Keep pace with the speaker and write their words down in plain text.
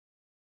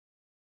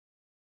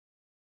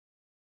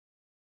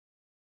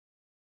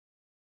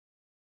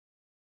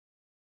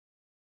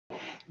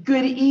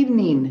Good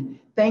evening.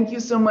 Thank you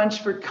so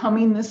much for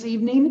coming this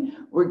evening.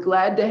 We're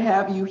glad to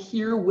have you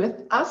here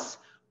with us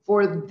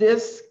for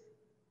this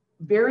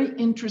very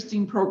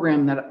interesting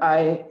program that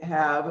I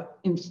have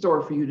in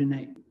store for you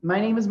tonight.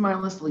 My name is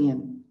Marlis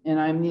Leon, and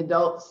I'm the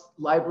Adult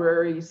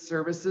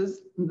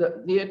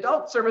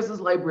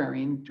Services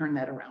Librarian. Turn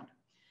that around.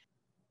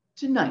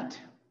 Tonight,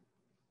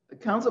 the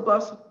Council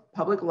Bluffs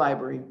Public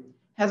Library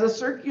has been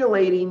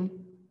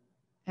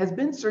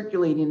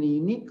circulating a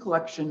unique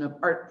collection of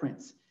art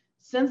prints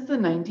since the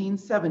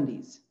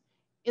 1970s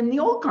in the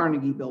old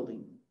Carnegie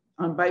Building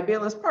by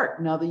Bayless Park,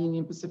 now the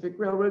Union Pacific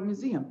Railroad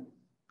Museum.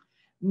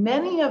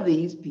 Many of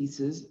these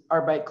pieces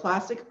are by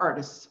classic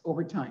artists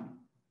over time.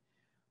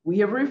 We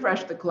have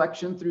refreshed the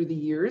collection through the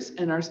years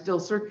and are still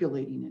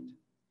circulating it.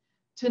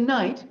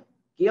 Tonight,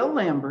 Gail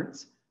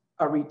Lambertz,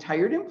 a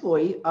retired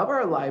employee of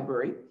our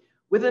library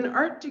with an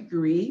art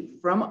degree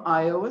from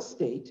Iowa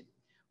State,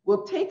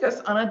 will take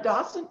us on a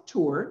docent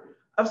tour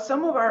of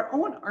some of our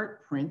own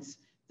art prints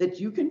that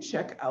you can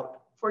check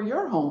out for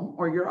your home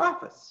or your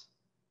office.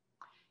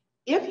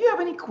 If you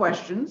have any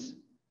questions,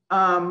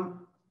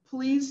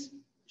 please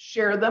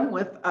share them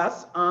with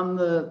us on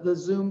the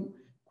Zoom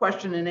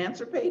question and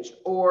answer page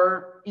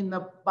or in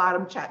the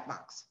bottom chat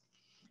box.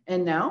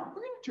 And now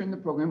we're going to turn the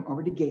program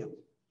over to Gail.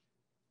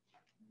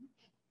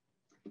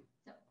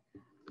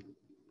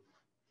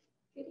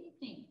 Good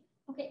evening.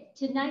 Okay,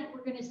 tonight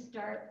we're going to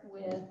start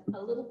with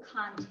a little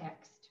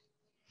context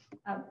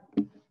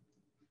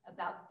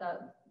about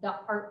the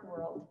art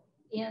world.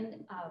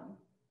 In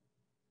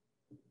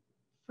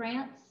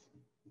France,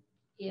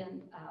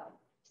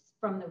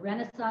 from the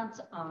Renaissance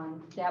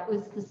on, that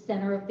was the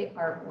center of the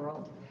art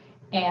world.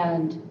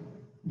 And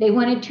they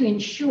wanted to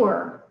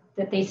ensure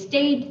that they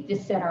stayed the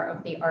center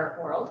of the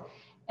art world.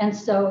 And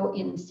so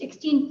in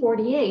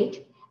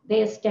 1648,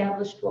 they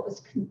established what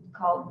was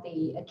called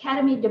the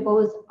Académie des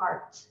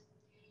Beaux-Arts.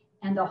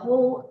 And the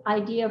whole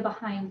idea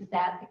behind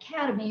that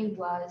academy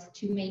was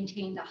to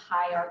maintain the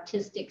high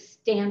artistic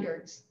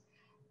standards.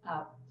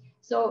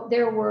 So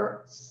there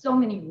were so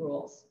many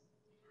rules.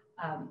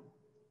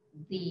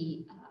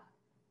 The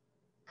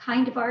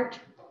kind of art,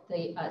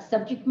 the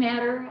subject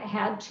matter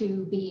had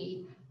to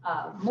be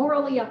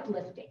morally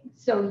uplifting.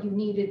 So you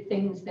needed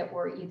things that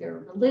were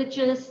either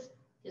religious,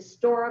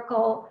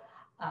 historical,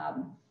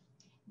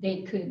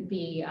 they could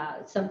be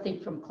something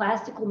from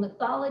classical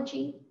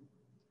mythology,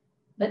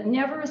 but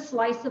never a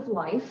slice of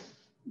life,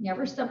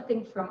 never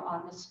something from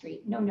on the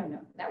street. No, no,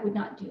 no, that would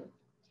not do.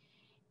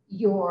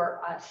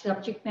 Your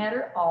subject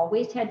matter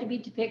always had to be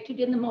depicted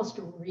in the most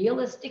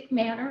realistic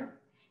manner,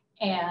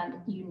 and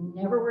you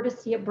never were to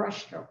see a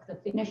brushstroke. The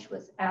finish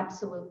was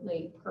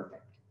absolutely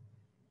perfect.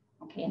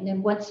 Okay, and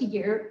then once a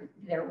year,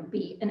 there would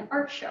be an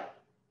art show.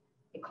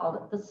 They called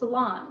it the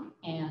salon,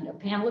 and a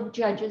panel of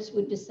judges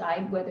would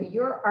decide whether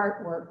your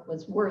artwork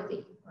was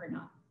worthy or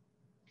not.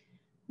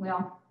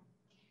 Well,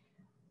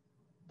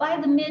 by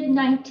the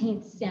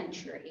mid-19th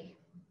century,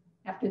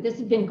 after this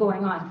had been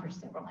going on for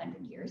several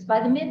hundred years, by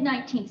the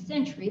mid-19th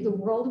century, the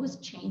world was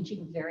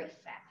changing very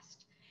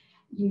fast.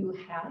 You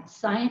had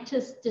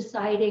scientists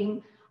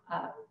deciding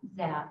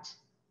that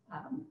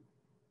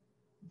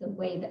the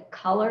way that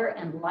color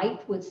and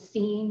light was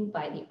seen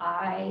by the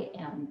eye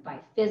and by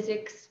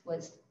physics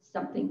was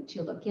something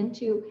to look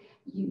into.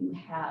 You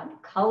had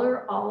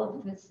color all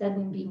of a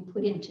sudden being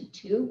put into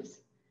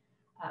tubes.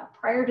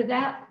 Prior to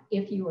that,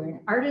 if you were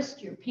an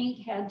artist, your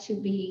paint had to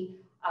be,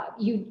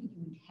 you'd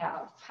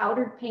have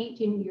powdered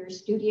paint in your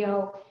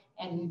studio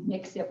and you'd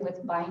mix it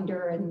with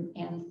binder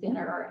and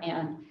thinner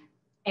and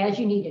as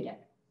you needed it.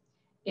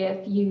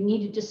 If you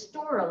needed to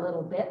store a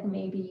little bit,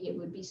 maybe it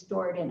would be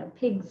stored in a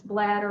pig's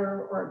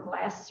bladder or a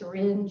glass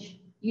syringe.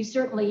 You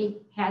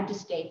certainly had to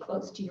stay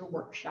close to your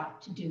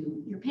workshop to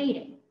do your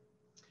painting.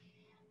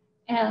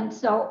 And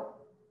so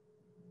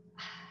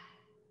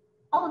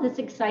all of this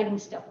exciting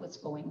stuff was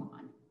going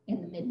on in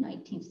the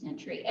mid-19th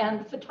century,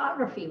 and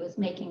photography was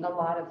making a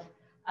lot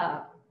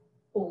of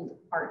old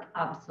art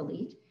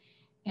obsolete.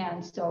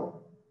 And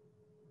so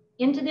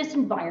into this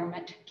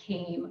environment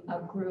came a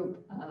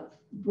group of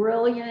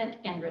brilliant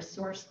and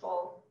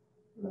resourceful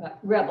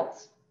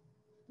rebels,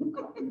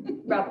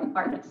 rebel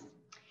artists.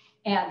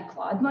 And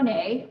Claude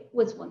Monet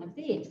was one of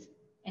these.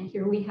 And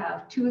here we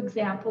have two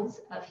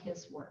examples of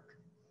his work.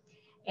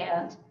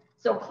 And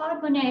so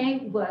Claude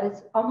Monet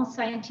was almost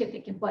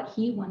scientific in what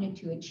he wanted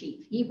to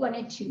achieve. He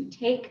wanted to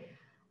take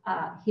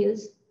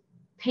his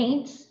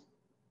paints,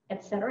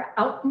 etc.,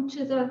 out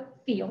into the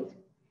field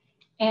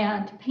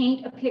and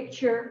paint a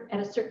picture at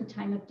a certain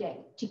time of day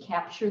to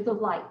capture the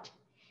light.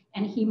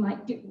 And he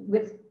might do,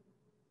 with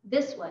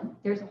this one,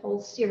 there's a whole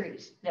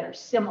series that are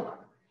similar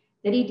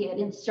that he did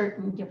in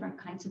certain different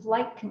kinds of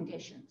light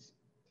conditions.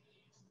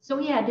 So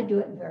he had to do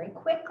it very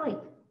quickly.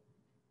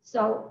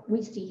 So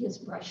we see his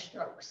brush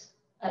strokes,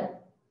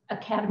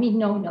 Academy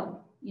no-no,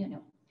 you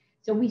know.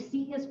 So we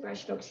see his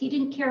brush strokes. He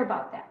didn't care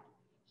about that.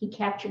 He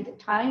captured the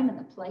time and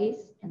the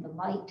place and the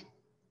light.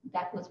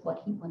 That was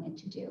what he wanted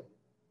to do.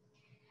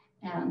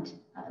 And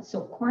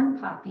so corn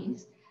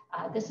poppies,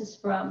 this is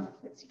from,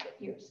 let's see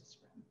what year this is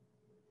from.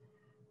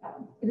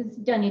 It was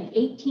done in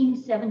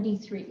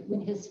 1873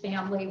 when his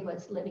family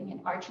was living in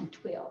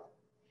Argenteuil.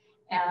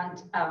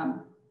 And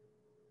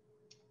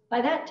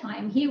by that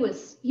time, he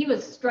was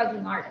a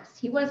struggling artist.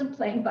 He wasn't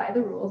playing by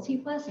the rules. He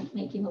wasn't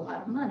making a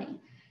lot of money.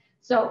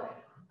 So,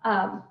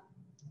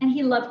 and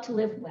he loved to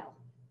live well.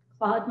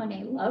 Claude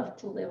Monet loved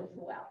to live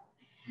well.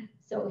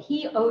 So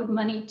he owed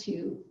money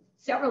to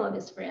several of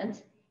his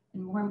friends,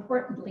 and more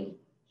importantly,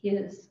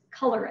 his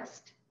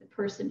colorist, the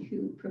person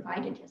who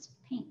provided his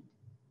paint.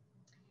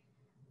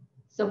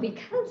 So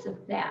because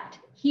of that,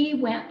 he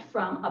went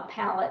from a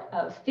palette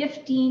of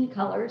 15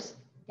 colors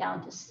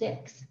down to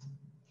 6.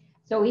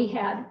 So he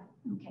had,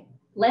 okay,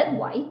 lead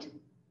white,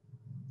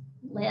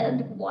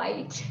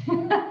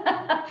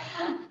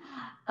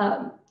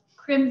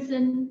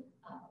 crimson,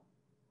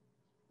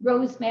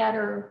 rose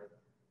madder,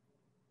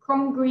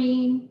 chrome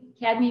green,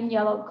 cadmium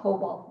yellow,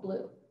 cobalt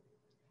blue.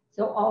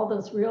 So all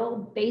those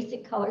real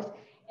basic colors.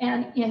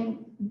 And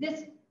in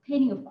this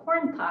painting of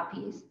corn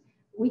poppies,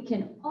 we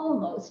can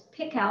almost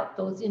pick out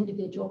those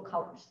individual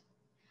colors.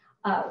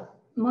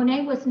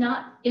 Monet was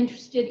not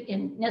interested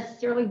in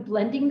necessarily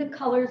blending the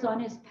colors on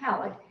his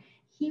palette.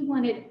 He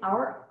wanted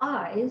our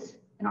eyes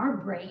and our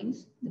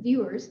brains, the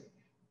viewers,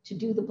 to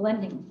do the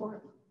blending for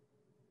him.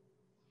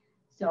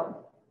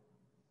 So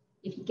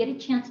if you get a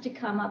chance to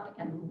come up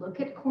and look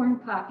at corn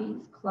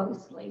poppies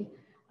closely,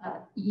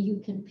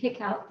 you can pick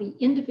out the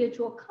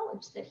individual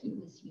colors that he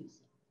was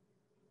using.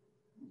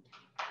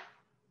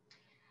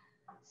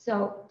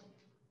 So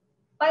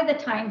by the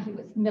time he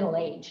was middle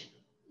age,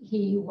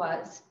 he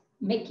was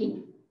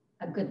making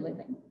a good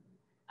living.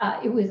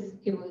 It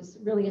was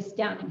really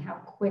astounding how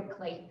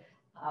quickly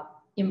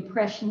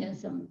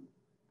Impressionism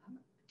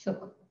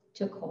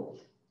took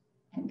hold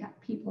and got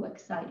people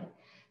excited.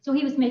 So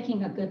he was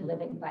making a good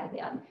living by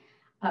then.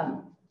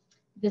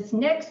 This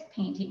next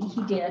painting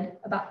he did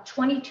about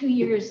 22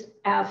 years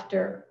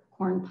after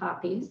Corn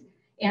Poppies.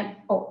 And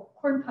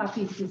Corn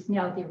Poppies is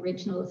now the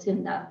original. It's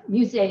in the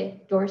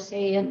Musée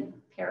d'Orsay in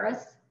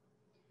Paris.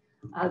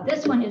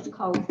 This one is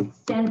called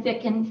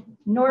Sandviken,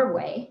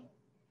 Norway.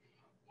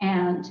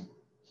 And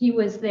he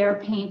was there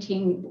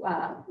painting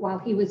while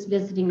he was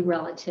visiting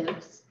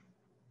relatives.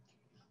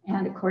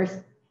 And of course,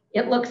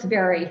 it looks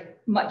very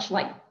much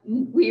like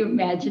we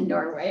imagine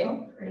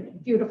Norway, a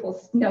beautiful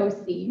snow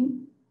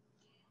scene.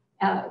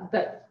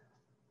 But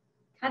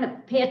kind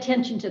of pay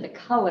attention to the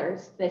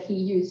colors that he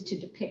used to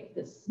depict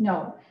the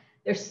snow.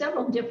 There's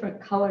several different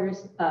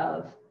colors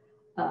of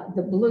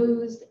the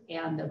blues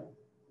and the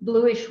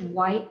bluish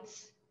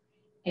whites.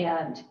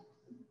 And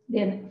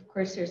then, of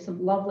course, there's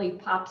some lovely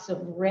pops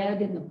of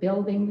red in the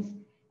buildings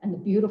and the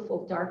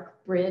beautiful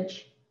dark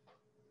bridge.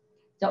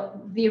 So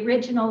the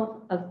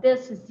original of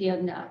this is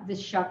in the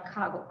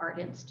Chicago Art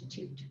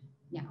Institute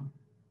now.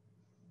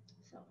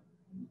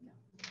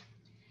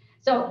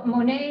 So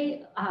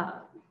Monet,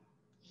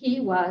 he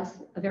was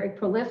a very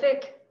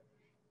prolific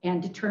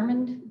and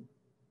determined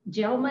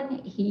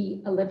gentleman.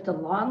 He lived a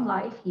long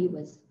life. He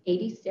was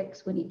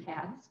 86 when he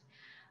passed.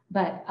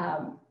 But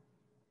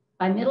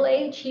by middle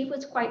age, he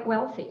was quite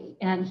wealthy.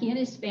 And he and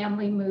his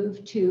family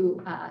moved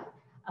to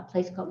a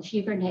place called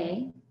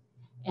Giverny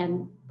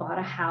and bought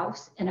a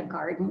house and a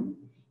garden.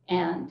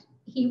 And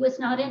he was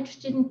not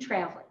interested in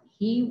traveling.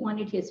 He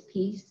wanted his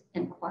peace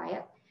and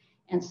quiet.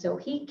 And so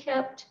he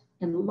kept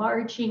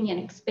enlarging and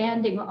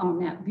expanding on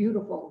that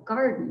beautiful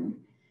garden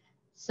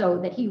so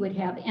that he would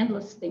have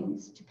endless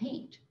things to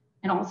paint.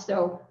 And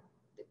also,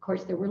 of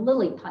course, there were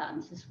lily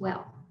ponds as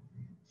well.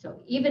 So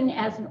even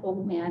as an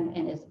old man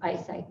and his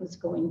eyesight was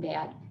going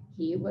bad,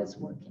 he was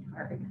working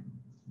hard.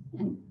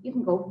 And you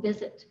can go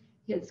visit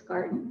his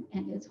garden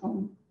and his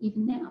home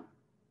even now.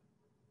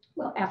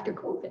 Well, after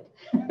COVID,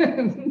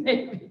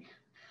 maybe.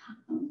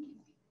 Okay.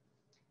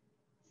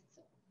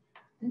 So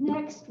the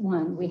next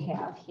one we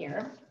have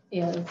here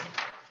is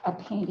a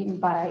painting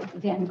by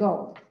Van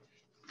Gogh.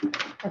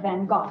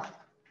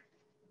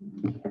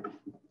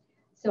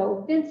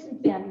 So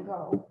Vincent van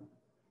Gogh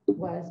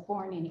was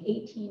born in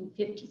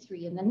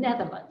 1853 in the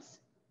Netherlands.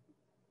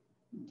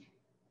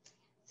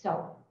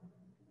 So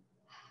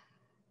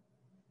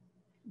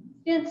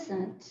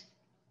Vincent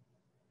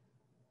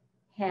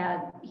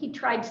he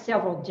tried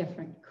several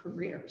different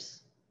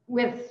careers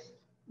with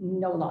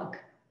no luck.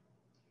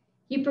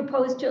 He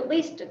proposed to at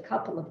least a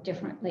couple of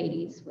different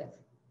ladies with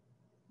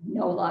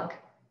no luck.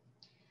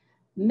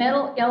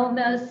 Mental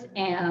illness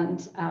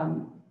and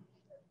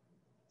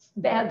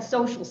bad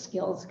social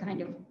skills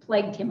kind of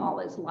plagued him all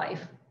his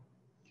life.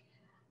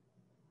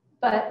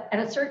 But at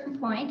a certain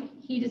point,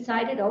 he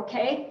decided,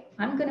 okay,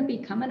 I'm going to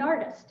become an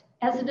artist.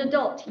 As an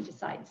adult, he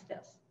decides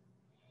this.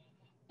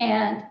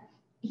 And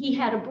he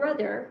had a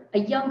brother, a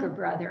younger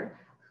brother,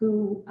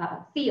 who,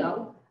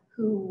 Theo,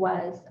 who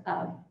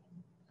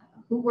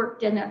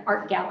worked in an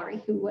art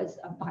gallery, who was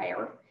a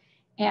buyer.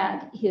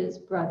 And his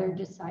brother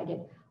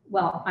decided,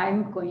 well,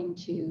 I'm going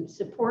to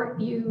support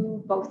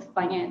you both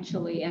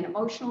financially and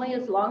emotionally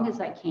as long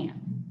as I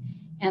can.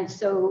 And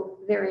so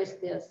there is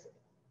this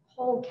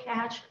whole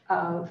cache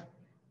of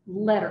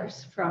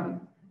letters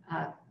from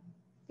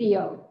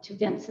Theo to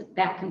Vincent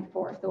back and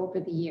forth over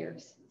the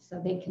years,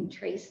 so they can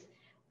trace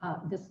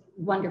this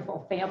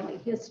wonderful family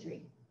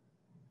history.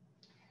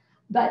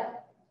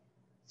 But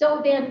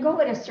so Van Gogh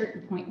at a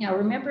certain point, now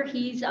remember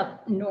he's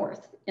up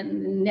north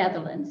in the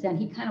Netherlands, and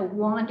he kind of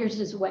wanders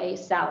his way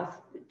south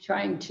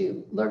trying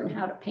to learn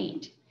how to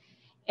paint.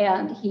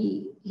 And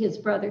his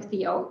brother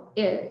Theo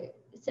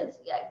says,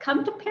 yeah,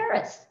 come to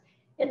Paris.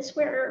 It's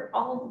where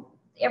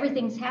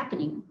everything's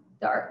happening.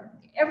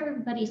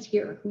 Everybody's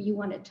here who you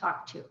want to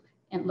talk to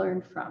and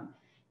learn from,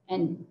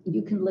 and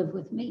you can live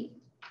with me.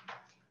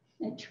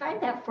 And I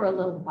tried that for a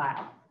little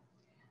while,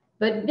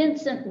 but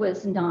Vincent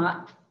was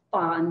not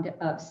fond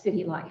of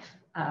city life.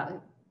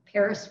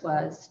 Paris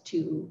was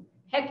too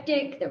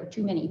hectic, there were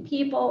too many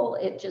people,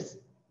 it just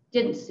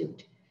didn't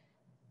suit.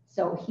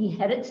 So he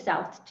headed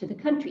south to the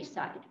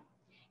countryside,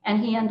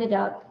 and he ended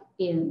up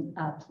in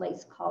a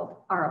place called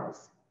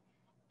Arles.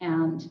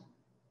 And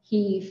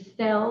he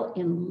fell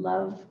in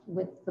love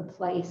with the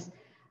place.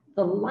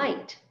 The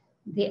light,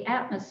 the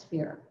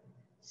atmosphere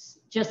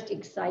just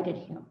excited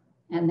him.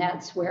 And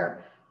that's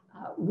where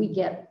we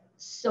get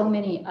so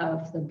many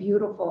of the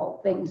beautiful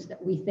things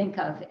that we think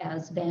of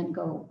as Van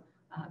Gogh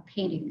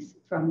paintings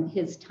from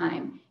his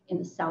time in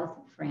the south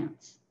of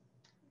France.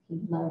 He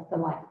loved the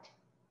light.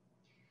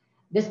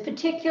 This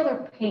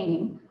particular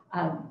painting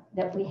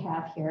that we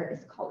have here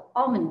is called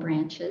Almond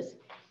Branches,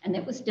 and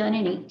it was done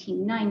in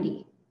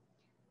 1890.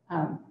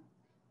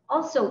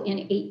 Also in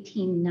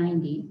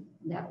 1890,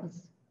 that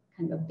was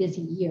kind of a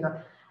busy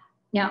year.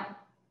 Now,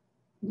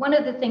 one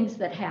of the things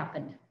that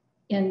happened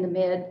in the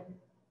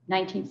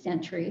mid-19th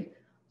century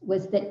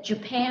was that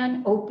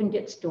Japan opened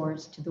its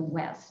doors to the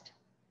West.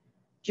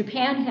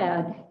 Japan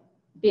had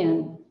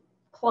been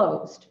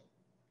closed.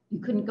 You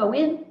couldn't go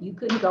in, you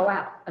couldn't go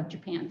out of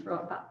Japan for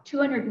about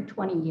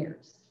 220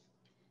 years.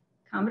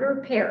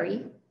 Commodore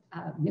Perry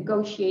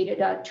negotiated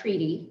a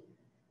treaty,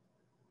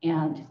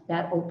 and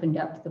that opened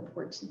up the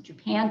ports of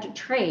Japan to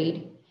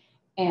trade.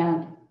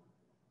 And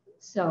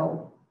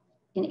so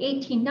in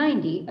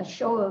 1890, a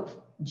show of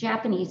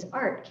Japanese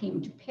art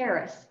came to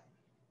Paris.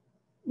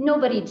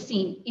 Nobody had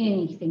seen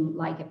anything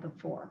like it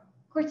before.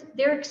 Of course,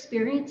 their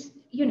experience,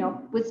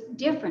 was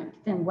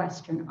different than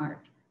Western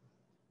art.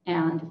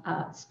 And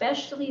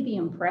especially the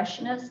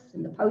Impressionists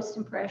and the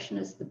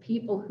Post-Impressionists, the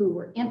people who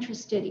were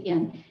interested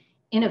in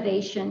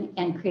innovation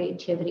and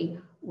creativity,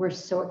 were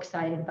so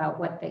excited about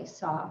what they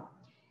saw.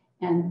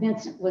 And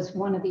Vincent was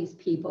one of these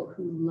people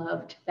who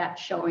loved that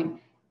showing.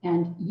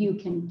 And you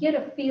can get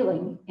a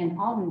feeling in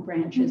Almond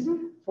Branches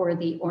for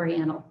the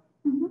Oriental.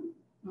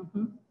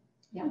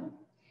 Yeah.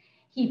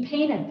 He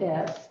painted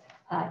this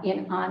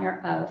in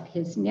honor of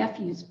his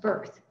nephew's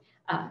birth.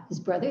 His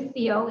brother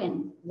Theo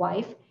and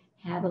wife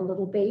had a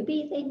little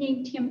baby. They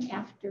named him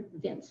after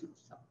Vincent,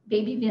 so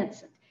Baby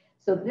Vincent.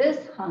 So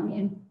this hung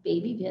in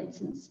Baby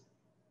Vincent's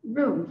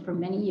room for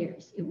many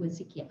years. It was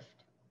a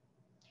gift.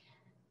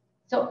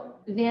 So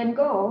Van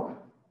Gogh,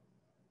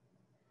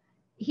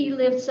 he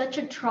lived such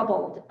a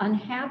troubled,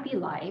 unhappy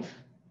life,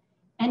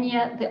 and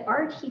yet the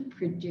art he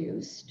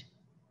produced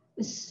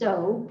was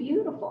so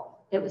beautiful.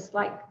 It was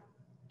like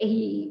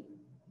the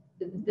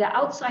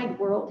outside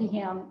world to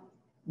him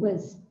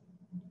was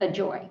a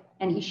joy,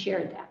 and he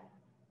shared that,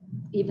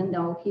 even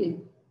though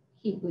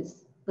he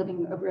was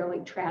living a really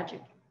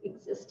tragic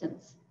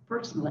existence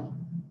personally.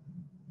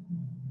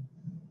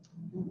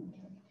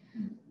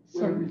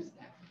 Where is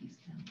that piece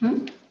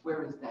now?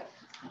 Where is that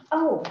piece now?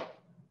 Oh,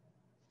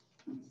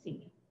 let's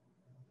see.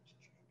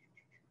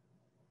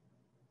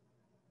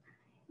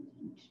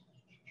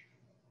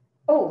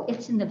 Oh,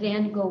 it's in the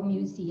Van Gogh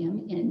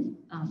Museum in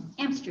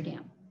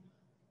Amsterdam.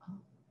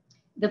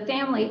 The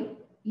family,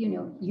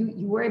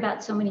 you worry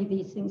about so many of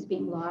these things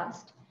being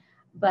lost,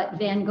 but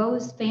Van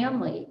Gogh's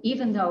family,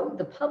 even though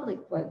the public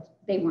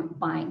they weren't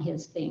buying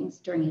his things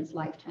during his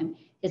lifetime,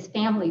 his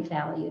family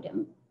valued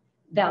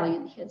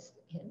his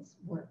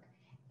work.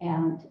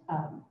 And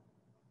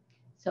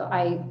so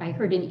I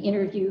heard an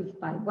interview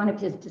by one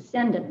of his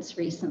descendants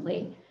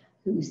recently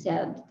who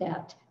said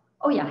that,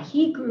 oh yeah,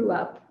 he grew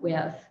up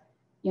with,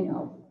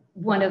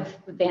 one of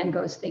Van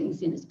Gogh's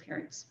things in his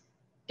parents'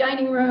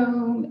 dining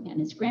room, and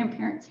his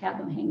grandparents had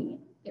them hanging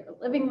in their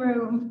living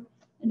room.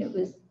 And it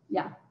was,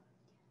 yeah.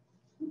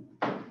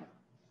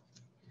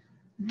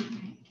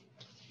 Okay.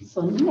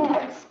 So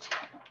next,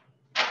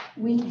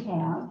 we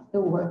have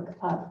the work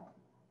of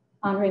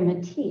Henri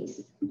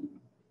Matisse.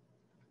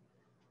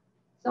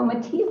 So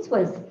Matisse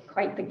was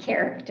quite the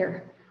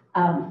character.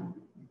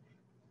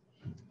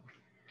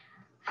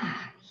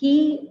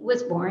 He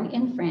was born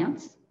in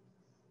France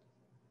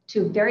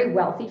to a very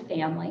wealthy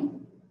family.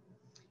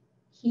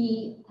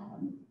 He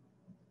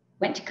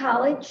went to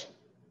college,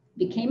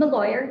 became a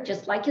lawyer,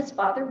 just like his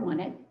father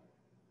wanted.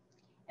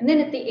 And then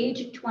at the age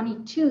of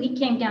 22, he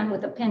came down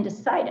with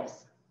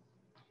appendicitis.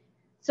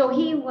 So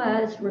he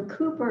was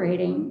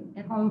recuperating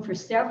at home for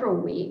several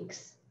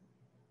weeks,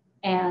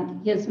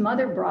 and his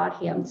mother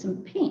brought him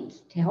some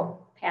paint to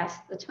help pass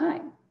the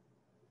time.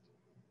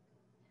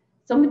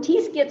 So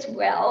Matisse gets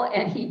well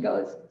and he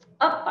goes,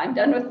 oh, I'm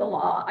done with the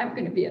law. I'm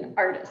going to be an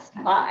artist.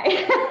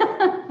 Bye.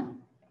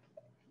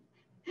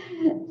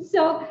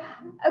 So,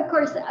 of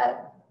course,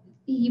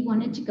 he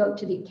wanted to go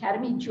to the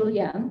Académie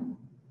Julienne,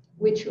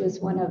 which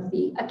was one of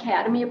the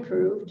Academy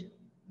approved,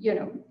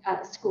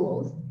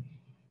 schools.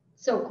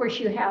 So of course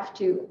you have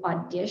to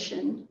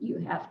audition, you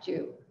have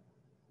to,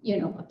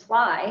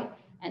 apply,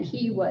 and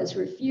he was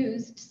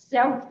refused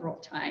several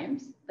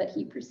times, but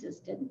he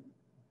persisted.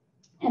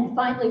 And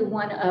finally,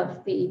 one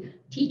of the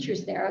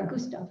teachers there,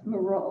 Gustave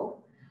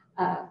Moreau,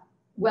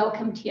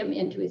 welcomed him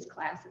into his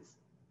classes.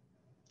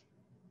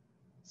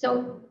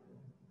 So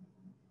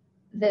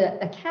the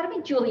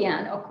Académie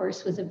Julienne, of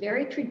course, was a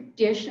very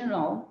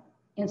traditional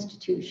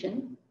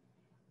institution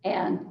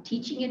and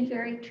teaching in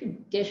very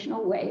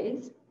traditional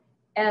ways.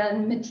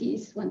 And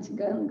Matisse once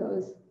again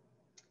goes,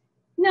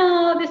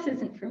 no, this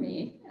isn't for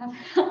me.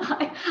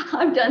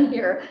 I'm done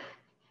here.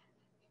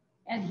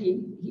 And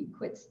he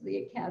quits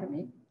the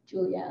Académie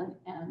Julienne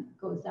and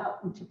goes out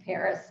into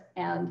Paris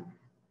and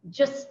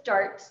just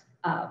starts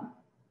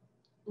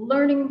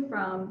learning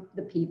from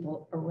the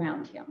people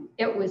around him.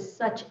 It was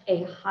such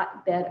a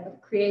hotbed of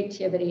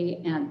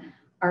creativity and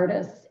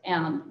artists,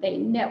 and they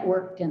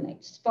networked and they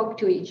spoke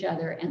to each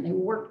other and they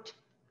worked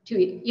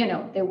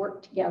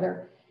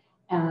together.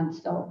 And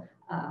so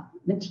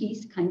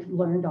Matisse kind of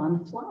learned on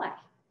the fly.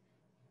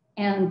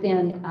 And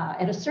then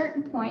at a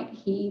certain point,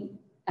 he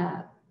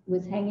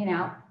was hanging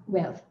out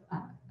with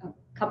a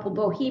couple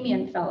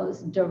Bohemian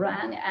fellows,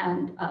 Duran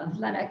and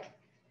Vlenek,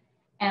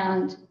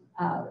 and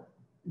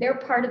they're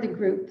part of the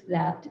group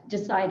that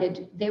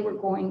decided they were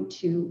going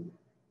to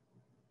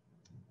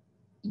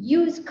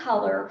use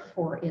color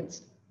for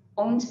its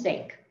own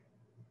sake,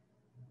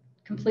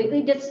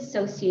 completely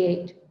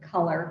disassociate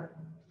color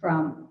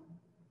from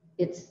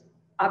its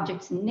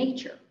objects in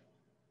nature.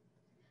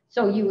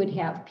 So you would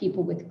have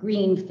people with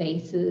green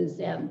faces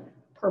and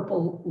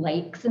purple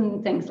lakes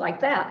and things like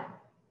that.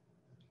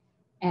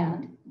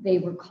 And they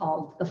were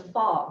called the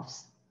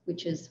Fauves,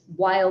 which is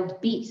wild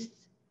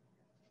beasts.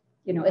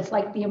 It's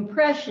like the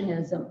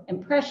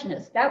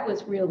Impressionists, that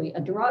was really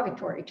a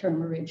derogatory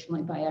term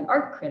originally by an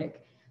art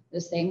critic. The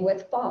same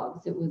with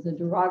Fauves, it was a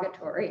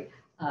derogatory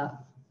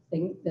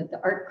thing that the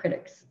art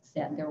critics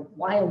said. They're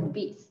wild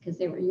beasts because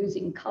they were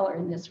using color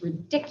in this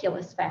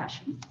ridiculous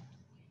fashion.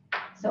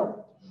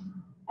 So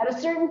at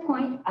a certain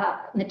point,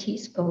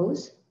 Matisse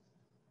goes,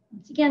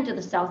 once again, to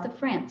the south of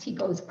France. He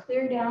goes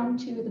clear down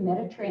to the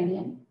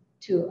Mediterranean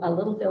to a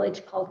little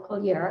village called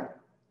Colliers.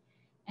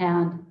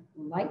 And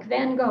like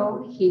Van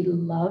Gogh, he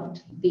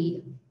loved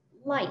the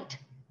light.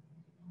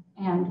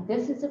 And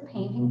this is a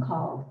painting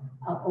called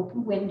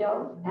Open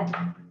Window at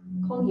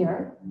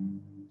Colliers.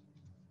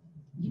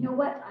 You know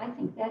what? I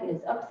think that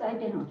is upside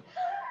down.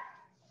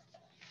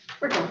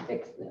 We're going to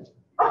fix this.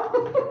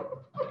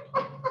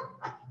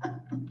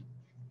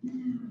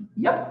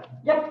 Yep.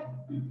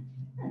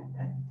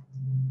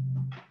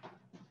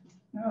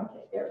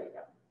 Okay, there we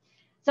go.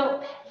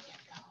 So,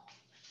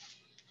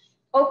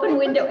 Open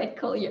Window at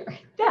Colliers.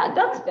 Yeah,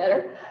 that's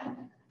better.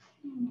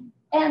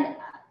 And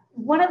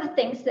one of the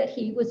things that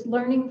he was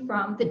learning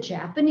from the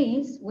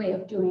Japanese way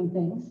of doing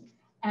things,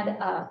 and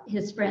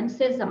his friend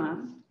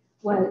Cézanne,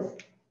 was,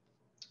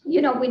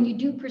 when you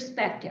do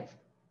perspective,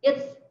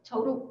 it's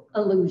total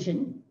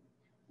illusion,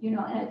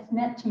 and it's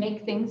meant to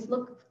make things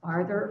look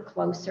farther,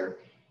 closer.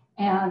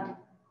 And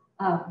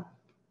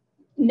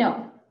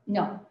no.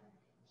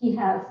 He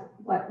has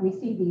what we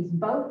see, these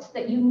boats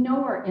that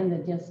are in the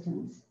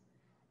distance.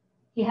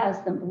 He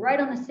has them right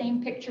on the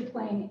same picture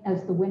plane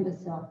as the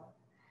windowsill.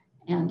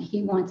 And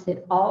he wants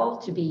it all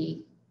to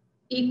be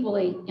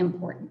equally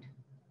important.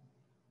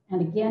 And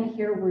again,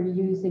 here we're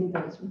using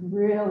those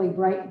really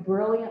bright,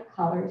 brilliant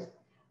colors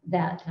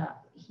that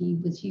he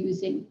was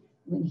using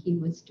when he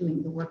was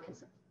doing the work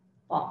as a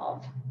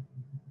Fauve.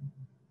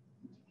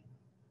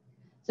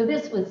 So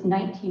this was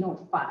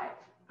 1905.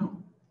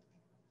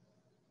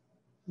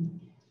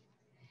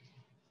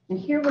 And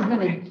here we're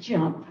going to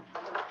jump.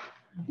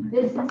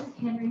 This is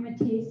Henri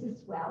Matisse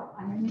as well,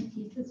 Iron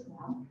Matisse as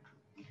well.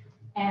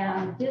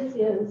 And this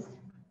is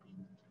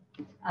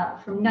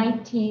from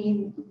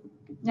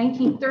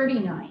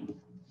 1939.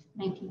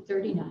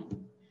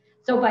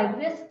 So by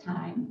this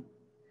time,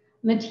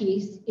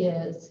 Matisse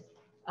is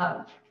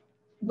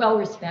well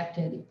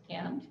respected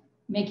and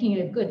making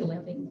it a good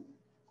living.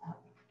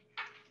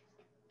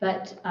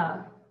 But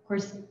of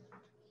course,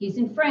 he's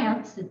in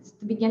France. It's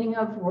the beginning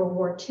of World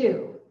War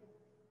II.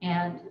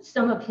 And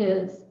some of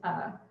his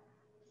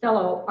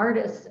fellow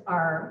artists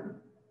are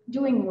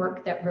doing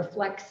work that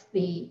reflects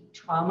the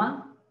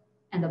trauma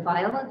and the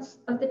violence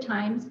of the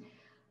times.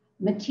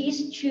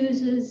 Matisse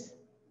chooses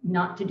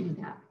not to do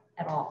that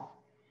at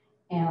all.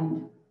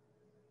 And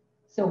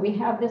so we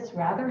have this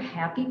rather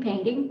happy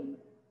painting,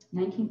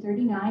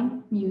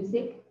 1939,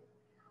 music.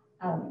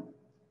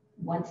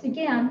 Once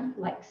again,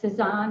 like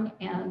Cézanne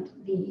and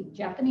the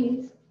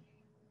Japanese,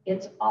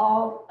 it's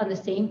all on the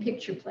same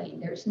picture plane.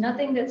 There's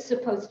nothing that's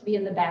supposed to be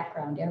in the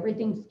background.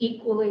 Everything's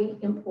equally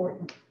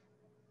important.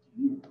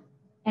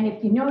 And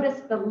if you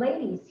notice, the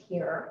ladies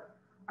here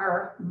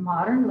are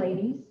modern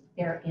ladies.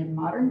 They're in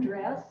modern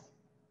dress.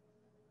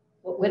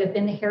 What would have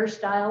been the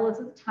hairstyle of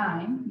the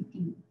time, you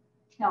can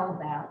tell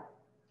that.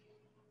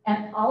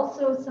 And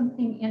also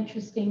something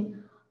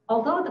interesting,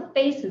 although the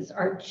faces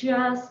are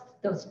just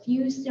those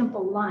few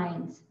simple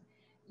lines,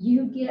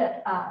 you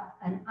get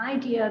an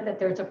idea that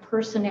there's a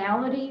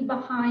personality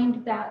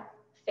behind that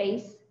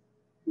face,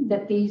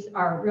 that these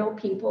are real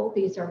people,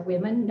 these are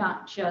women,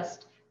 not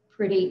just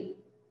pretty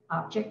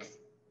objects.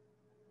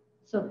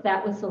 So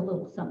that was a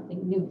little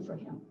something new for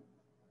him.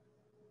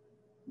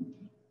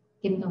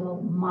 Giving a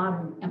little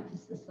modern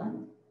emphasis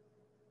on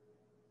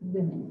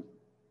women.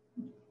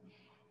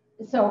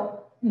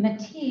 So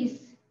Matisse,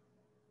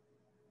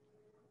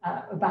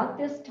 about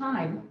this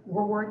time,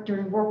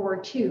 during World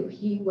War II,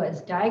 he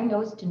was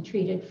diagnosed and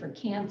treated for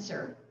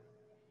cancer.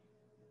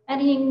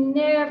 And he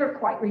never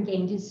quite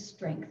regained his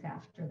strength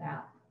after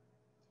that.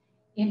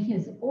 In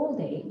his old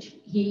age,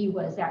 he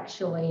was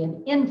actually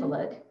an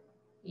invalid.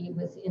 He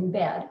was in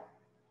bed.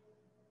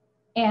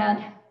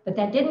 But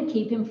that didn't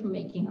keep him from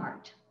making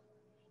art.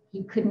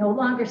 He could no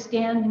longer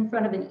stand in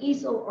front of an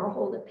easel or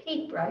hold a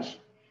paintbrush.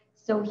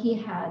 So he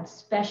had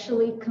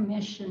specially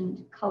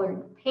commissioned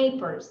colored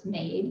papers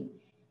made.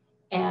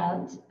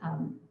 And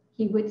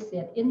he would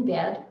sit in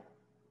bed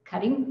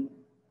cutting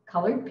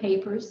colored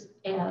papers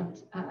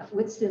and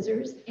with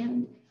scissors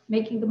and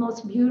making the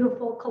most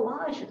beautiful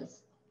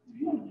collages.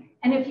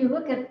 And if you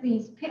look at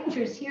these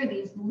pictures here,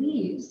 these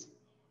leaves,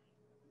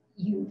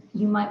 you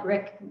might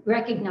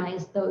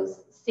recognize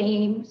those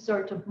same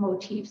sort of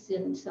motifs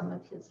in some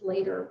of his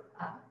later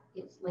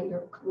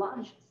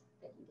collages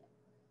that he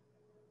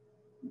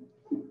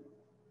did.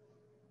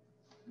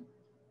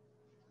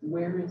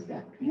 Where is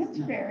that? That's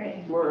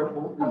very.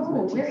 Adorable.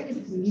 Oh, where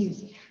is the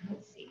music?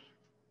 Let's see.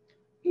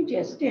 He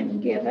just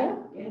didn't give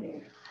up, did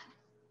he?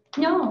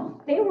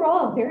 No, they were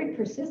all very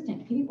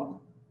persistent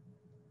people.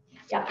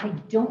 Yeah, I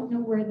don't know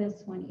where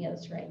this one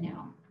is right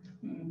now.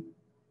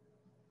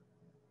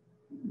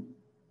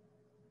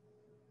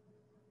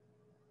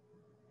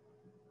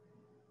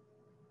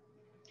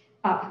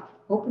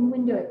 Open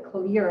Window at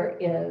Collier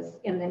is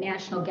in the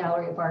National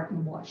Gallery of Art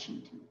in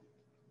Washington.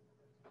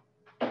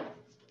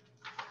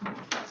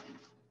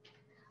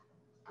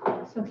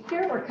 So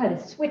here we're kind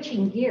of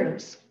switching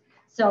gears.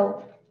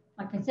 So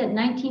like I said,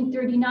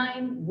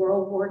 1939,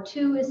 World War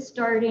II is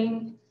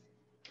starting,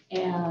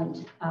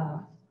 and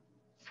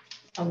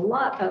a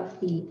lot of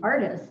the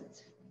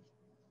artists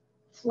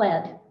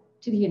fled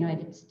to the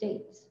United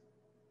States.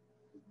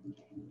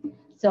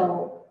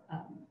 So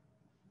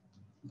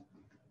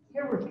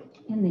here we're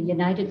in the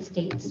United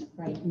States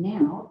right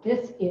now.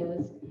 This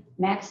is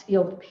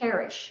Maxfield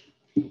Parrish,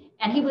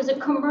 and he was a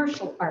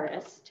commercial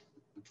artist.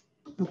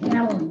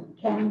 Candles,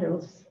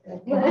 calendars.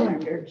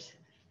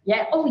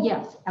 Yeah, oh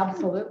yes,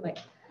 absolutely.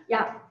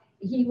 Yeah,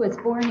 he was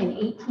born in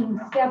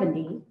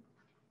 1870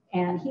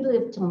 and he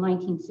lived till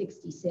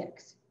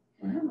 1966.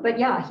 Wow. But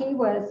yeah, he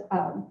was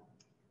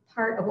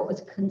part of what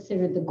was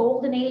considered the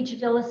golden age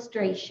of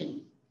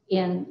illustration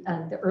in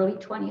the early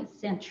 20th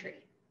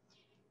century.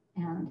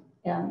 And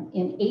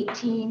in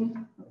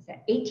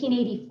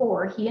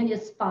 1884, he and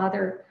his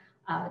father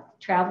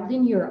traveled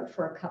in Europe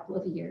for a couple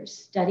of years,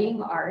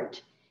 studying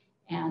art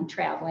and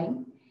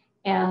traveling.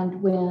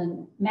 And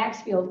when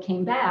Maxfield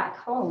came back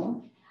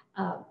home,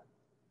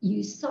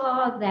 you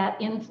saw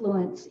that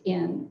influence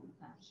in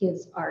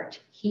his art.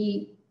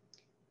 He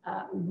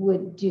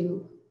would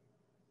do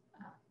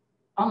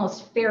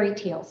almost fairy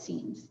tale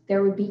scenes.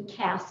 There would be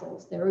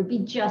castles, there would be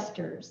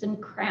jesters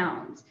and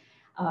crowns.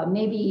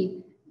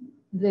 Maybe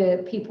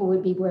the people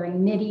would be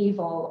wearing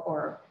medieval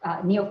or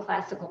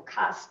neoclassical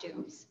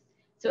costumes.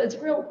 So it's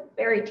real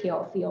fairy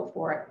tale feel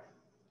for it.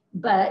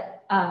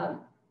 But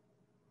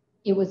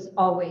it was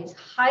always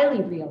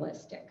highly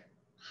realistic,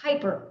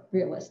 hyper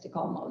realistic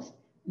almost,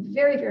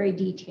 very, very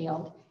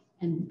detailed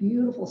and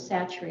beautiful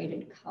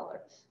saturated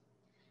colors.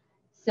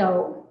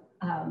 So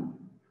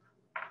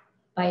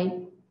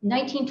by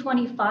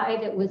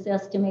 1925, it was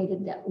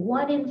estimated that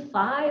 1 in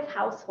 5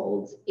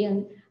 households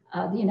in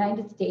the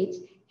United States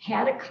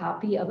had a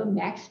copy of a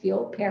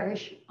Maxfield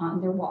Parrish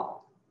on their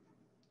wall.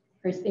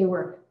 Of course, they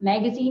were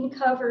magazine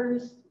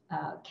covers,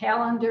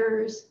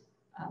 calendars,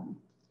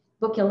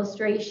 book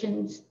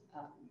illustrations,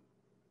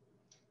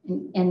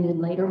 and then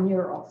later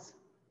murals.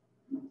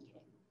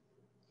 Okay.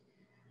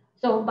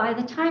 So by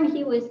the time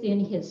he was in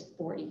his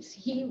 40s,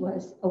 he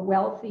was a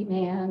wealthy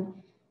man.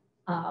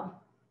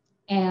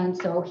 And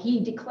so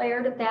he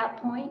declared at that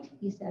point,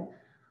 he said,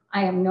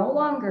 I am no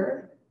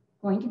longer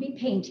going to be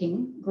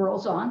painting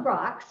girls on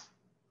rocks.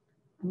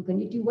 I'm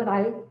going to do what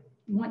I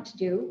want to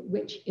do,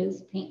 which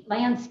is paint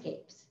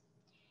landscapes.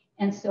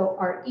 And so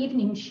our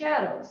Evening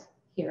Shadows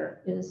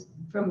here is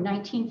from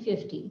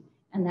 1950,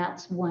 and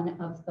that's one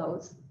of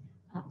those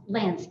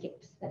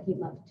landscapes that he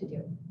loved to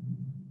do.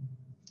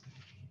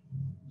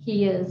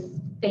 He is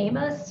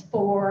famous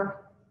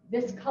for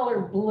this color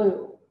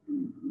blue,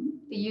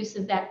 the use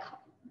of that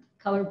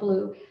color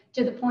blue,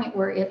 to the point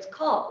where it's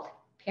called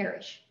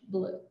Parrish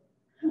blue.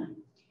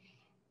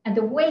 And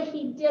the way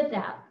he did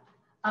that,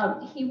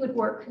 he would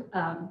work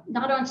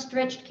not on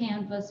stretched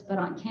canvas, but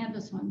on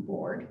canvas on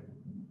board.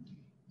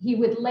 He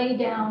would lay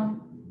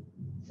down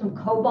some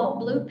cobalt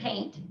blue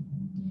paint,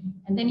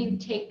 and then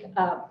you'd take,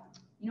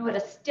 you know what a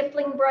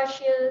stippling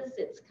brush is?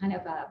 It's kind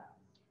of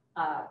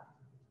a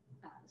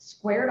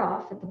squared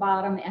off at the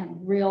bottom and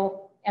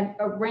real, and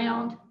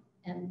round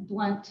and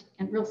blunt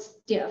and real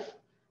stiff,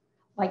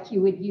 like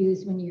you would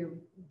use when you're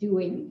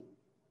doing,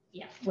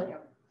 yeah,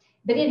 whatever.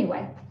 But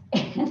anyway,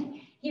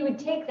 he would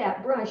take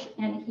that brush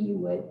and he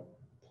would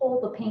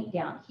pull the paint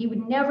down. He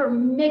would never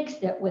mix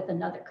it with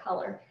another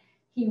color.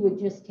 He would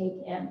just take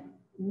and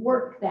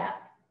work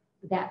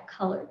that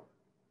color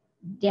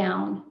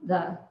down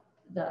the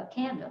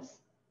canvas,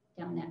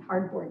 down that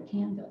hardboard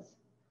canvas,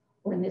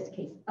 or in this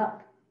case,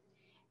 up.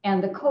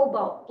 And the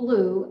cobalt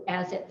blue,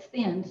 as it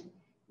thinned,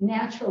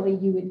 naturally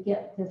you would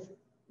get this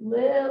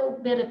little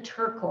bit of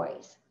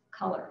turquoise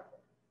color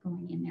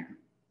going in there.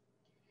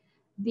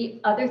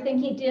 The other thing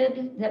he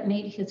did that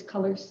made his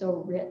color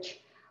so rich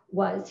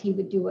was he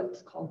would do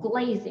what's called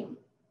glazing.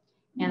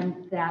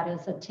 And that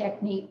is a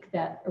technique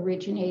that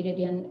originated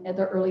in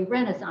the early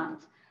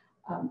Renaissance,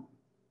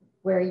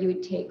 where you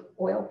would take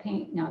oil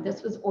paint. Now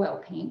this was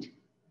oil paint,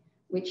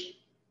 which,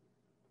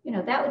 you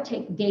know, that would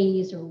take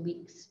days or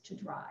weeks to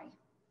dry.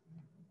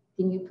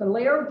 Then you put a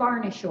layer of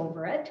varnish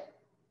over it,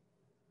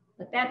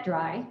 let that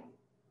dry.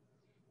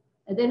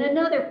 And then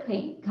another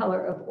paint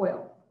color of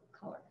oil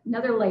color,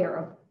 another layer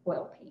of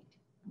oil paint,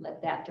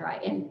 let that dry,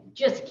 and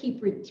just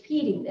keep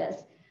repeating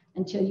this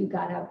until you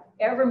got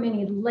however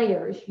many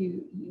layers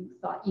you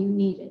thought you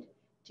needed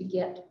to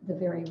get the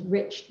very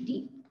rich,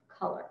 deep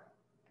color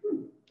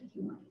that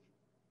you wanted.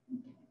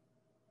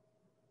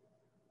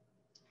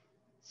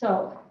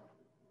 So,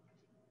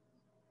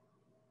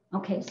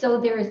 okay,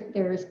 so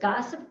there's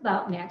gossip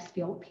about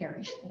Maxfield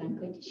Parrish that I'm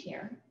going to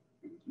share.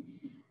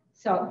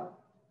 So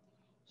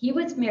he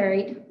was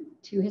married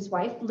to his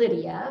wife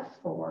Lydia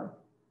for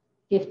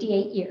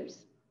 58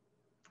 years.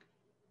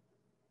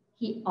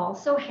 He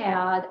also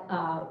had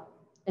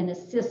an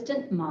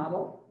assistant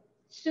model,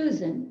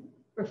 Susan,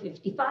 for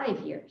 55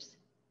 years.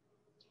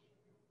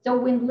 So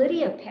when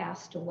Lydia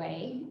passed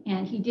away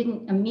and he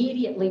didn't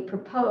immediately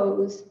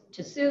propose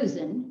to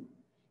Susan,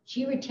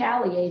 she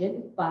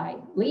retaliated by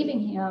leaving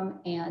him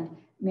and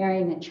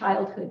marrying a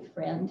childhood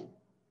friend.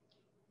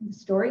 The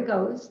story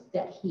goes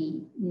that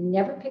he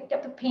never picked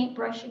up a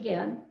paintbrush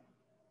again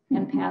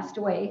and passed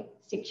away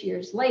 6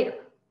 years later.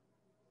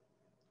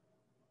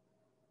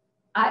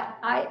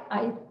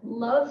 I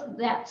love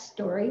that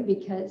story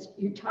because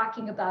you're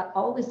talking about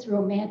all this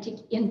romantic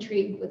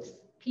intrigue with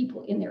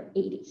people in their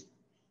 80s.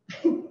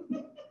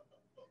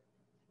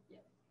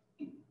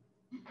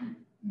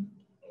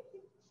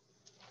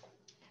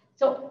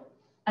 So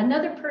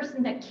another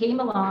person that came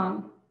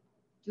along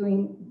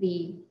doing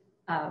the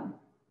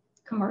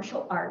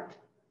commercial art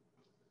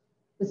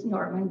was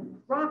Norman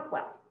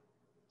Rockwell.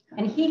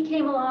 And he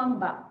came along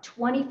about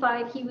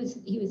 25, he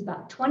was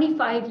about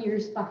 25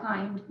 years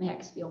behind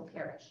Maxfield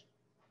Parrish.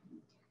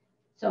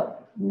 So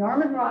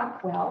Norman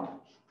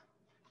Rockwell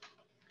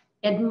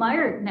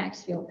admired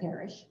Maxfield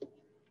Parrish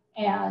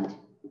and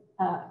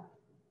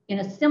in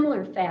a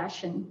similar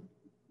fashion,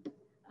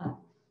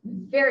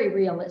 very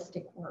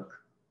realistic work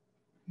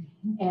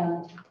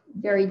and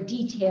very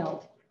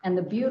detailed and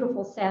the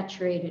beautiful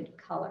saturated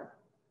color.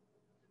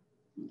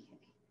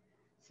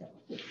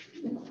 Okay,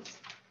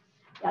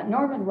 so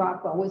Norman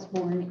Rockwell was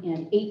born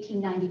in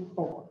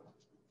 1894,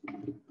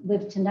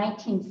 lived to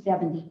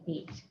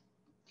 1978.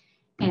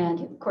 And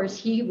of course,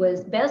 he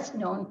was best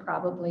known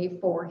probably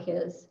for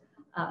his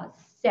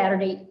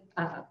Saturday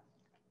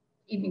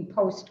Evening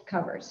Post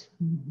covers.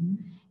 Mm-hmm.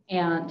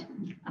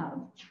 And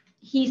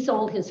he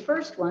sold his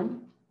first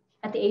one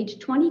at the age of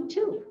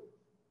 22.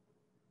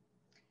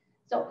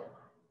 So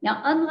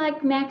now,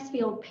 unlike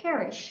Maxfield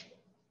Parrish,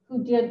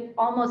 who did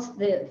almost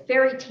the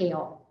fairy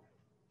tale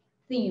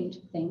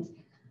themed things,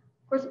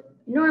 of course,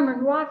 Norman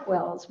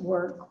Rockwell's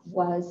work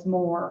was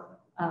more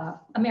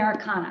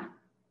Americana.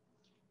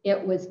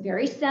 It was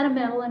very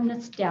sentimental and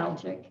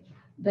nostalgic,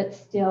 but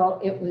still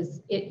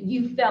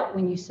you felt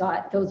when you saw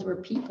it, those were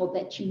people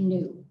that you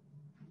knew.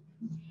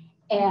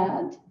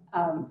 And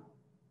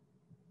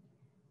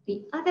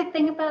the other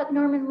thing about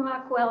Norman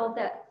Rockwell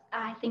that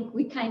I think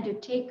we kind of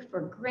take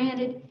for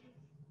granted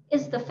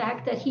is the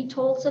fact that he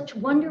told such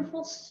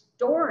wonderful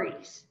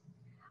stories.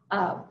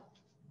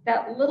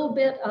 That little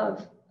bit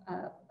of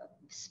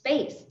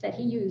space that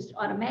he used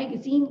on a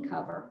magazine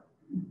cover,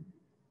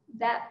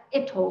 that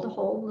it told a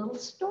whole little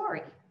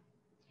story.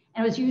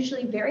 And it was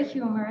usually very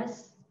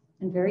humorous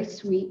and very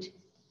sweet.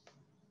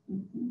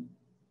 Mm-hmm.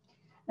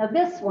 Now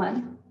this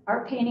one,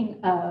 our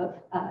painting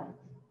of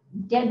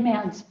Dead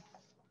Man's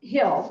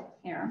Hill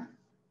here,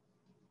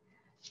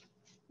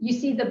 you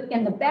see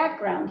in the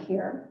background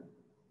here,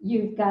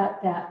 you've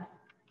got that,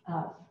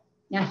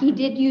 now he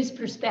did use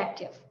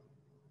perspective,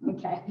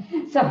 okay?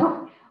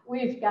 So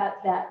we've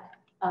got that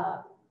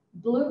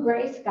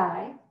blue-gray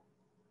sky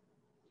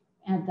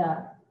and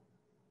the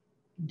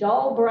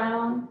dull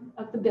brown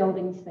of the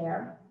buildings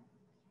there.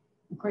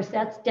 Of course,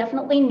 that's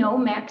definitely no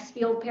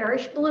Maxfield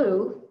Parish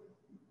blue.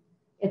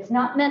 It's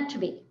not meant to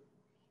be.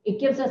 It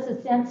gives us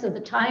a sense of the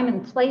time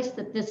and place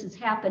that this is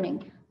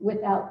happening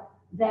without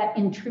that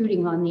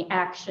intruding on the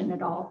action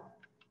at all.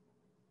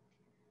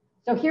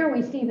 So here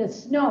we see the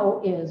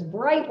snow is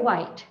bright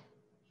white,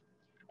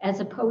 as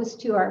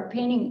opposed to our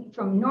painting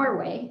from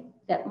Norway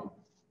that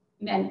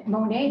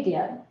Monet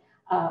did,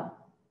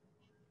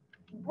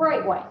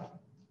 bright white.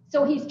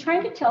 So he's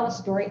trying to tell a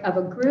story of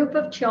a group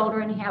of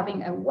children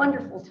having a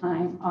wonderful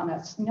time on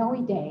a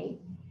snowy day.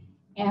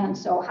 And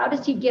so how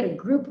does he get a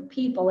group of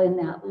people in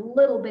that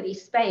little bitty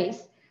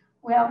space?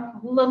 Well,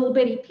 little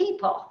bitty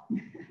people.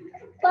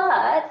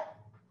 But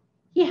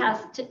he has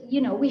to,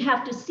 you know, we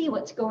have to see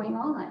what's going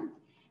on.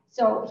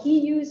 So he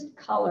used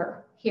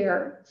color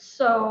here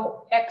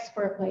so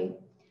expertly.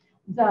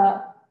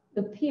 The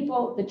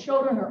people, the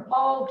children are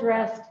all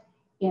dressed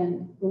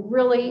in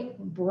really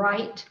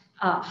bright,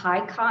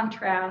 high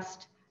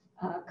contrast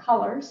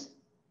colors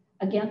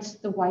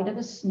against the white of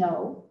the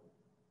snow.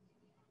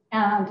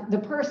 And the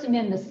person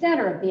in the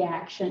center of the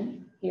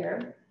action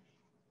here,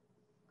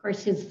 of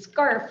course, his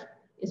scarf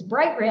is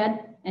bright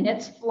red and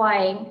it's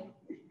flying,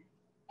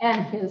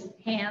 and his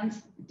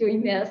hands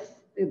doing this,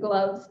 the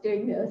gloves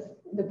doing this,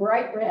 the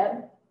bright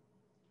red.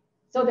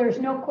 So there's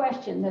no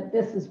question that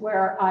this is where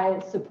our eye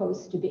is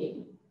supposed to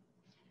be.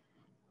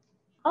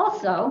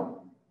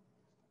 Also,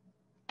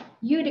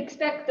 you'd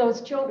expect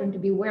those children to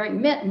be wearing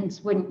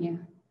mittens, wouldn't you?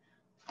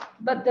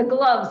 But the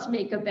gloves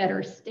make a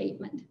better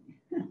statement.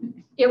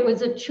 It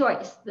was a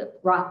choice that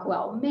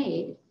Rockwell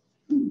made.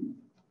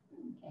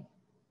 Okay.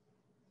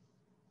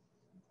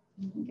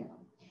 Here we go.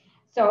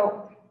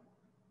 So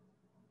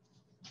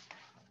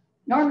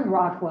Norman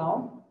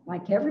Rockwell,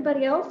 like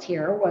everybody else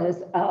here,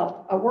 was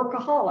a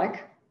workaholic.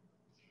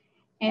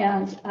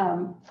 And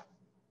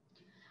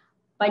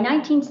by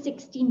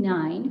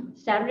 1969,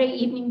 Saturday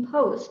Evening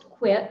Post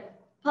quit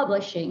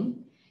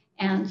publishing.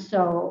 And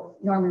so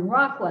Norman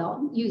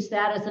Rockwell used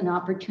that as an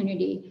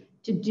opportunity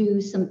to do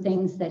some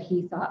things that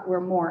he thought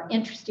were more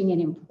interesting and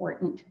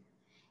important.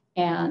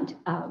 And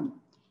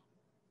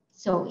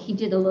so he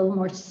did a little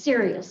more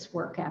serious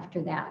work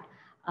after that.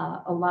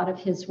 A lot of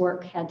his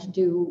work had to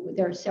do,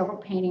 there are several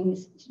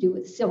paintings to do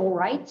with civil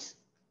rights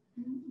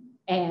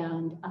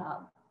and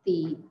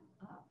the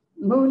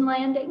moon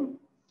landing.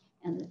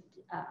 And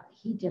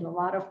he did a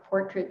lot of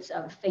portraits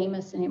of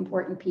famous and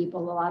important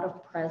people, a lot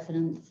of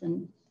presidents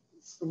and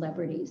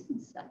celebrities and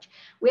such.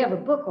 We have a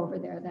book over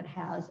there that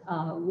has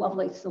a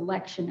lovely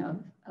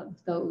selection of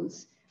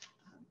those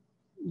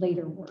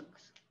later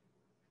works.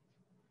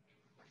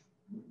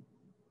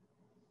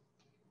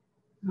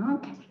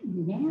 Okay,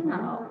 now.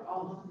 Where are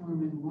all the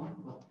Norman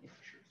Rockwell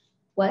pictures?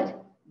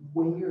 What?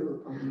 Where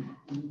are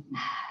they?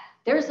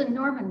 There's a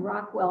Norman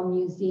Rockwell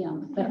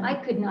museum, but I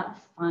could not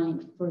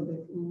find for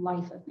the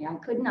life of me, I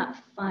could not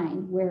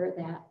find where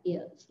that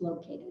is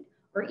located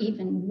or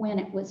even when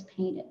it was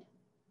painted.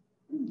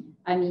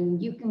 I mean,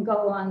 you can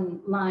go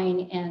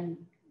online and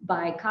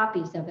buy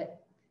copies of it,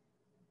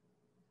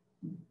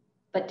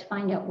 but to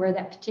find out where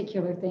that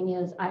particular thing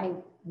is, I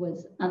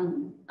was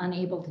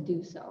unable to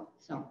do so.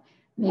 So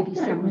maybe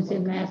someone was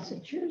in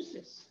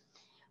Massachusetts.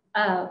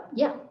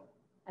 Yeah,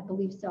 I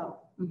believe so.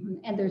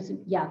 And there's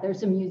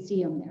a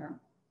museum there.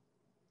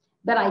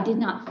 But I did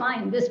not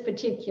find this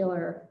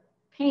particular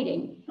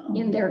painting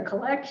in their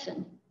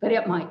collection, but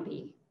it might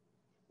be.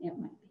 It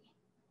might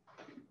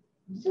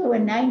be. So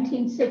in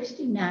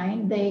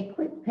 1969, they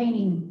quit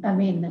painting. I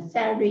mean, the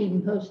Saturday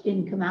Evening Post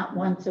didn't come out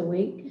once a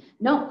week.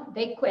 No,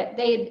 they quit.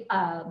 They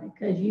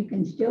because you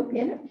can still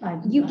get it by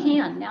the you month.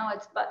 can now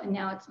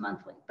it's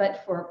monthly,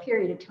 but for a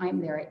period of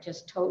time there, it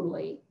just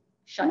totally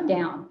shut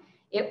down.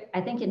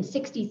 I think in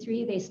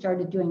 63 they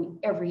started doing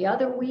every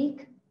other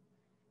week,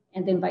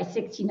 and then by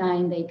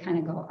 69 they kind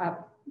of go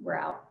up. We're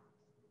out.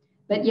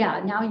 But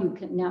yeah, now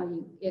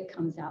it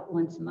comes out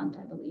once a month,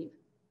 I believe.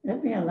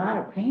 There'd be a lot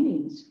of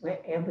paintings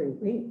every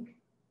week.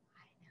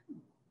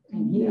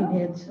 And he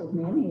had so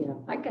many of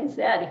them. Like I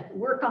said,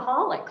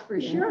 workaholic for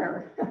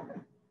sure.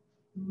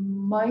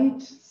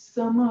 Might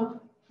some of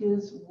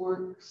his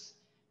works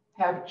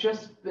have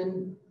just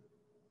been,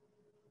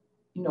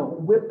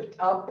 whipped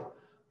up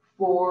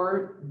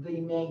for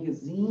the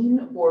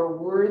magazine, or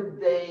were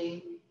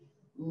they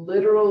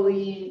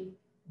literally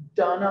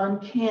done on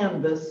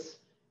canvas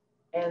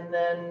and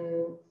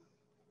then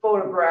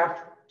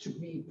photographed to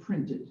be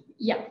printed?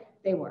 Yeah,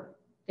 they were.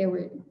 They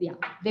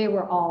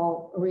were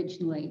all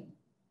originally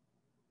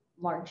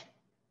large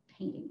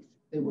paintings.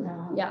 They were.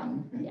 Yeah.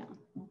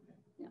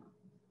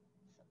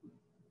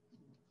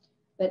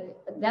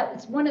 But that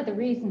was one of the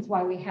reasons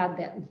why we had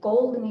that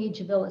golden age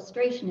of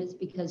illustration, is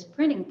because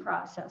printing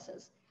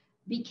processes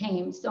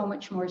became so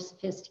much more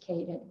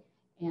sophisticated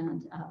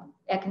and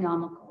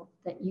economical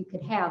that you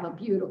could have a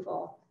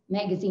beautiful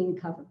magazine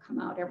cover come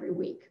out every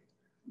week.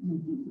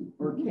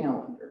 Or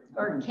calendar.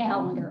 Or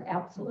calendar,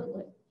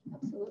 absolutely.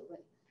 Absolutely.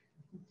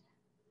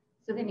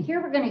 So then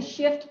here we're going to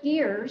shift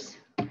gears.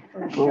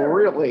 For sure.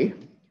 Really?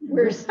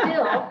 We're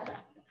still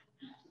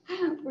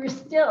We're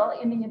still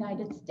in the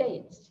United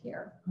States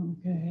here.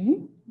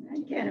 Okay. I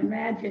can't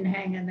imagine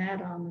hanging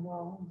that on the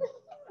wall.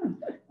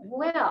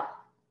 Well,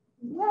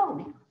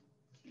 now,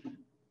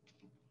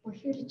 we're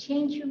here to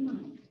change your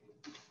mind.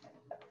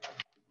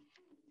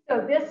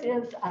 So this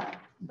is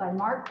by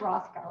Mark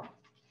Rothko.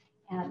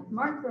 And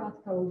Mark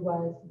Rothko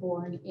was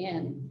born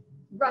in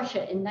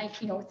Russia in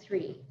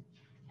 1903.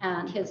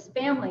 And his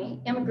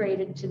family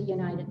immigrated to the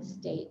United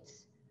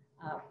States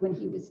when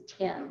he was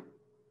 10.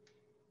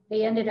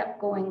 They ended up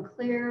going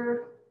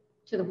clear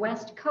to the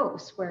West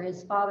Coast where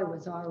his father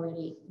was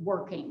already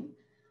working.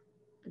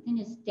 But then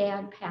his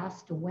dad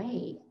passed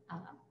away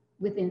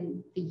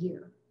within the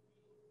year.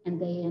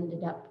 And they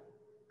ended up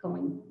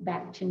going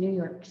back to New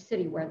York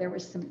City where there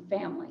was some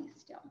family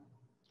still.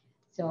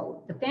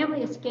 So the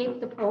family escaped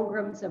the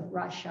pogroms of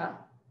Russia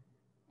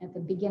at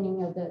the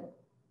beginning of the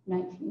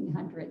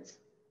 1900s.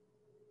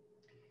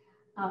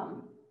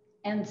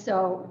 And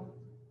so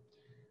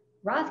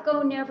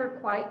Rothko never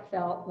quite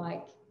felt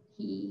like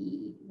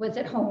he was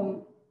at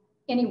home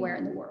anywhere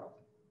in the world.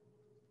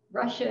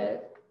 Russia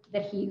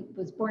that he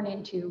was born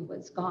into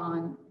was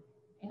gone,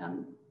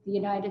 and the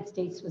United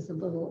States was a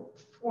little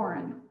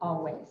foreign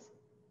always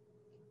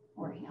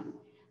for him.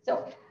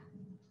 So,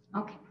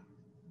 okay.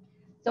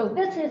 So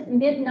this is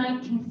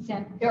mid-19th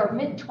century, or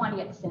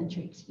mid-20th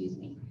century, excuse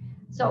me.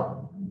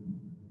 So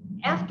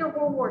after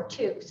World War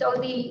II, so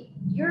the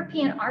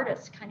European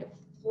artists kind of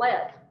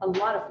fled, a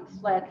lot of them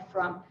fled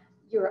from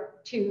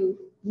Europe to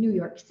New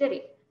York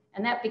City.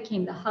 And that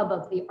became the hub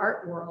of the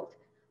art world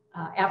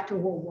after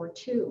World War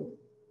II.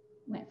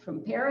 Went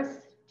from Paris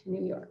to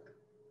New York.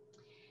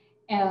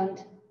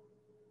 And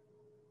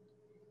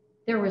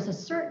there was a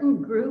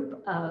certain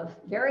group of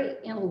very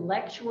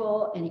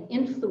intellectual and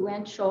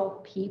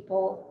influential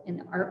people in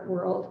the art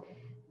world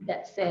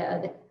that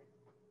said,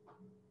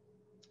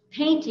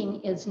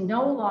 painting is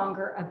no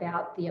longer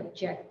about the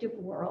objective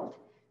world.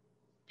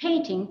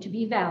 Painting, to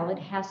be valid,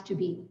 has to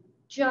be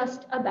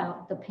just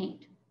about the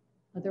paint.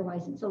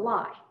 Otherwise, it's a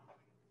lie.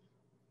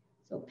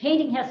 So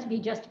painting has to be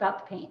just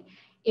about the paint.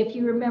 If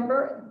you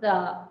remember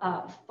the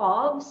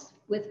Fauves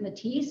with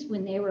Matisse,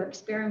 when they were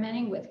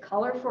experimenting with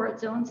color for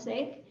its own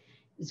sake,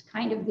 is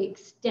kind of the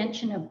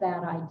extension of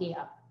that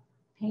idea.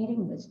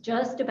 Painting was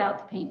just about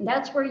the paint. And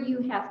that's where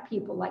you have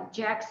people like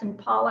Jackson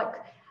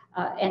Pollock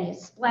and his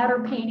splatter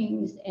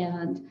paintings,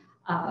 and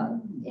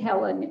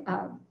Helen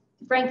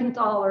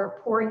Frankenthaler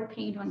pouring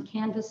paint on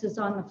canvases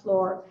on the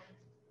floor.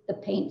 The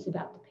paint's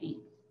about the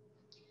paint.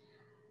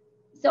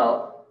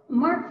 So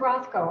Mark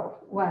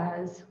Rothko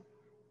was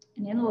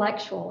an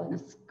intellectual and a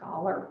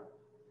scholar,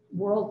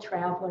 world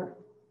traveler.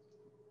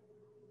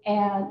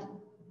 And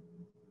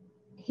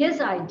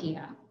his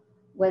idea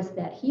was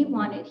that he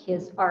wanted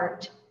his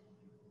art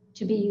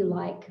to be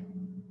like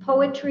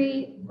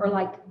poetry or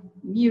like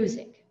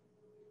music.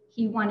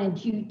 He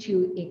wanted you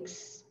to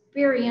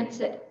experience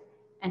it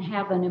and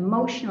have an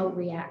emotional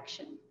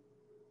reaction.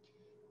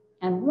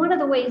 And one of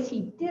the ways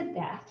he did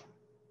that,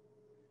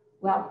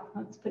 well,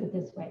 let's put it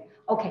this way.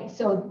 Okay,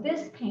 so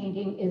this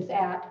painting is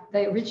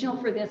the original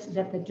for this is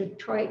at the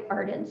Detroit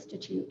Art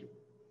Institute.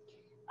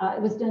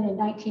 It was done in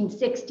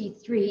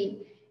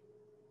 1963,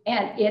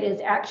 and it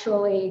is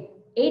actually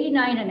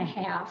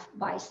 89.5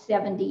 by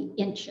 70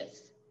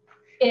 inches.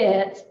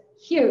 It's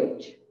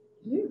huge.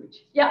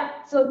 Huge.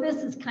 Yeah, so this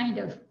is kind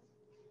of,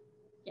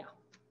 yeah,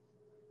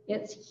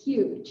 it's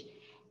huge.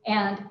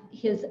 And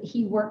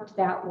he worked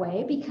that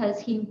way because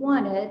he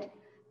wanted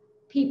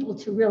people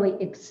to really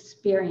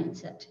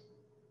experience it.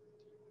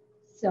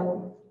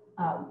 So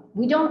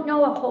we don't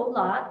know a whole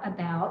lot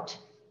about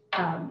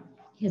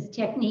his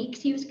techniques.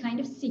 He was kind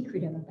of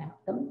secretive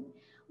about them.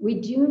 We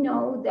do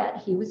know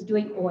that he was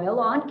doing oil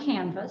on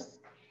canvas,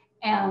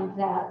 and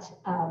that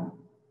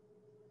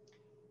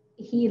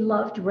he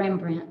loved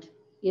Rembrandt.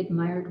 He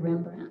admired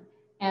Rembrandt.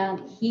 And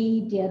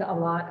he did a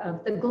lot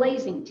of the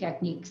glazing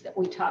techniques that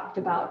we talked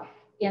about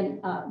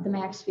in the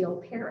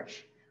Maxfield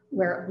Parish,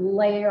 where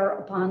layer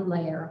upon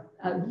layer,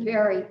 a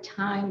very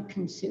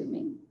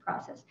time-consuming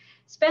process,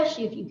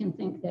 especially if you can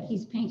think that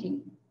he's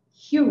painting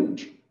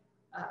huge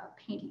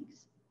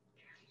paintings.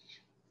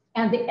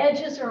 And the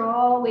edges are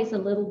always a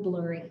little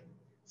blurry.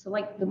 So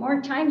like the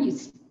more time you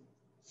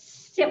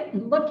sit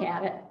and look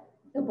at it,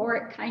 the more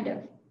it kind of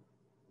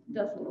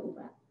does a little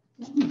bit.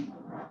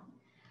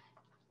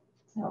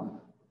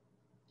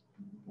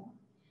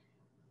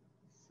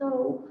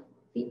 So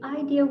the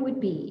idea would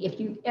be, if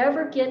you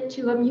ever get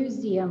to a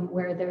museum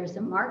where there's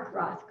a Mark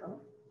Rothko,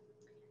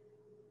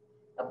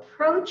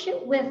 approach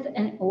it with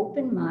an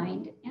open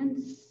mind and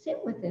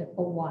sit with it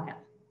a while.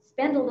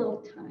 Spend a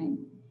little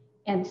time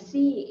and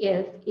see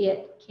if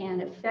it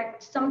can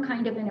affect some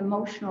kind of an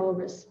emotional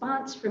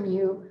response from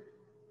you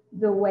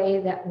the way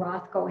that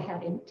Rothko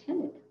had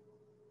intended.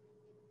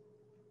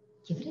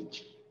 Give it a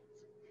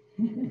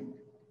chance.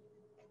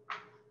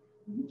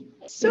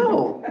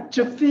 So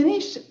to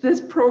finish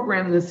this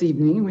program this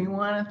evening, we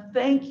want to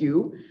thank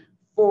you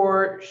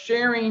for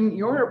sharing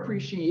your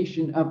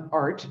appreciation of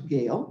art,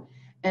 Gail,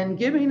 and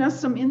giving us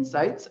some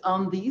insights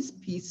on these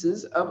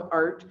pieces of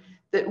art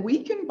that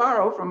we can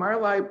borrow from our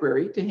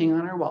library to hang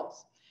on our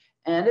walls.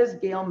 And as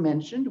Gail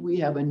mentioned, we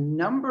have a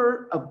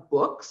number of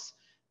books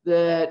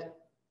that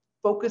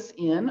focus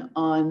in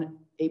on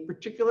a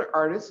particular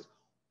artist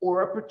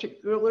or a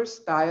particular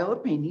style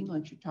of painting,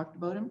 like you talked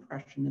about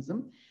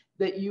Impressionism,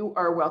 that you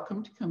are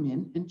welcome to come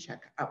in and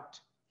check out.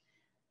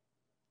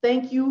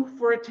 Thank you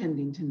for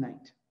attending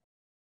tonight.